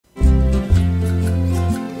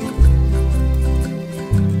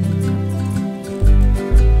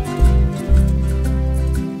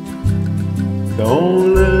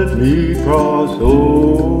cross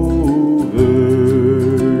over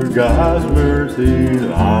God's mercy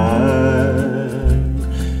line.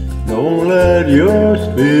 Don't let your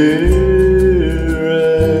spirit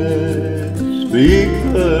speak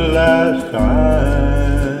the last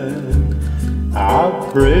time.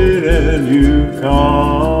 I've prayed and you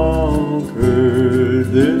conquered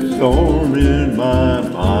this thorn in my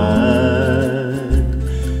mind.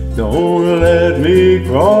 Don't let me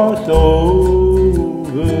cross over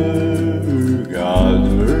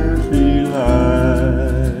God's mercy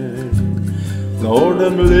line. Lord,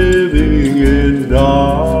 I'm living in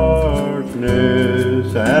darkness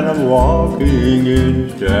and I'm walking in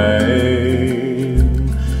shame.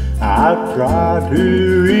 I've tried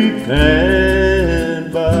to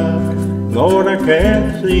repent, but Lord, I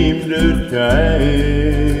can't seem to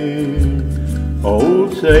change.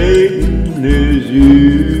 Old Satan is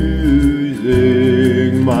using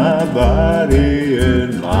my body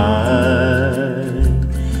and mind.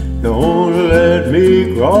 Don't let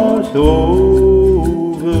me cross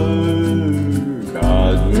over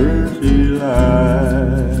God's mercy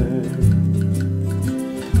line.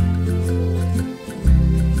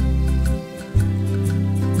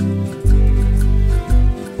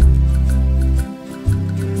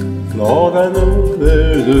 Lord, I know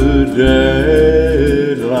there's a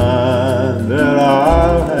deadline that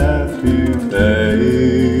I'll have to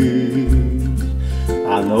face.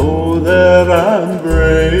 I know that I'm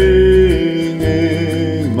bringing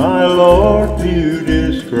my Lord to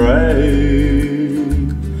disgrace.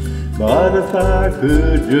 But if I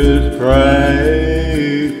could just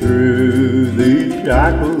pray through these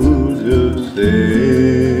shackles of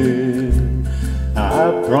sin,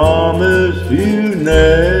 I promise you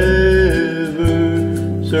never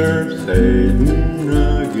serve Satan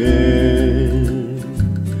again.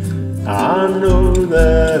 I know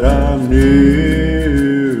that I'm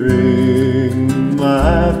nearing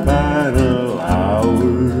my final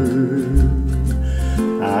hour.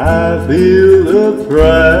 I feel the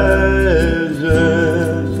presence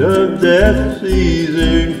of death's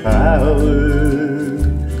seizing power.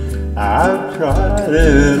 I've tried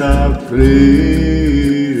and I've pleaded,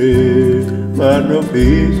 but no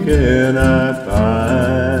peace can I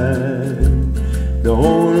find.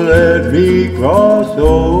 Don't let me cross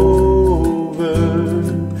over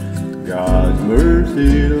God's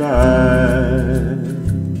mercy line.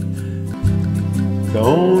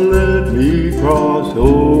 Don't let me cross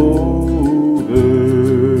over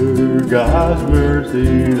God's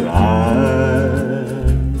mercy line.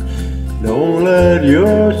 Don't let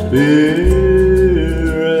your spirit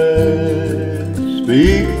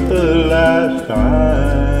speak the last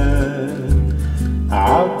time.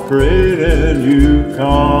 I've prayed and you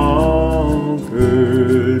conquered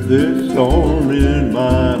this thorn in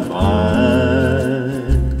my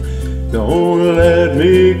mind. Don't let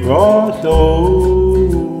me cross over